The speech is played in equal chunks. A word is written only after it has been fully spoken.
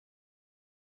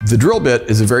The drill bit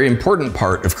is a very important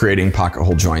part of creating pocket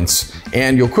hole joints,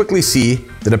 and you'll quickly see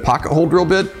that a pocket hole drill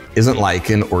bit isn't like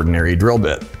an ordinary drill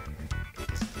bit.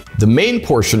 The main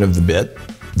portion of the bit,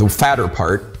 the fatter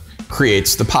part,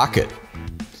 creates the pocket.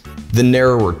 The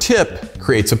narrower tip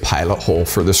creates a pilot hole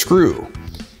for the screw,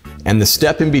 and the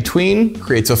step in between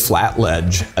creates a flat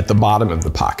ledge at the bottom of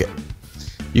the pocket.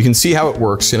 You can see how it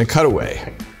works in a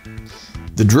cutaway.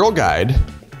 The drill guide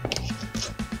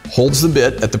holds the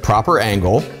bit at the proper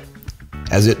angle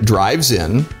as it drives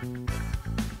in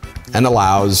and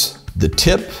allows the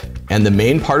tip and the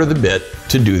main part of the bit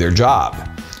to do their job.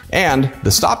 And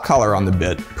the stop collar on the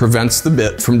bit prevents the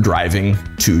bit from driving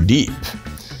too deep.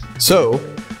 So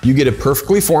you get a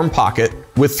perfectly formed pocket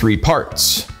with 3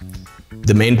 parts.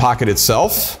 The main pocket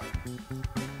itself,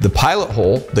 the pilot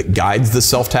hole that guides the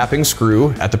self-tapping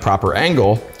screw at the proper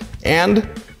angle, and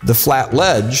the flat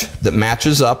ledge that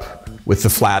matches up with the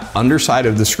flat underside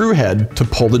of the screw head to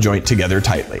pull the joint together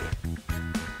tightly.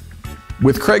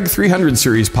 With Kreg 300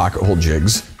 series pocket hole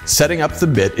jigs, setting up the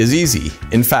bit is easy.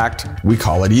 In fact, we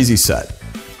call it Easy Set.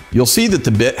 You'll see that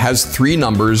the bit has 3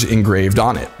 numbers engraved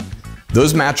on it.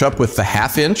 Those match up with the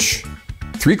 1/2 inch,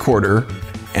 3/4,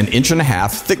 and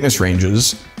 1.5 inch thickness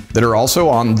ranges that are also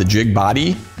on the jig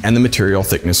body and the material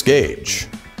thickness gauge.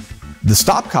 The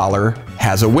stop collar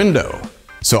has a window,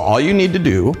 so all you need to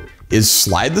do is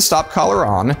slide the stop collar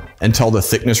on until the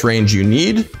thickness range you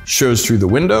need shows through the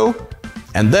window,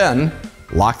 and then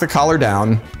lock the collar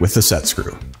down with the set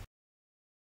screw.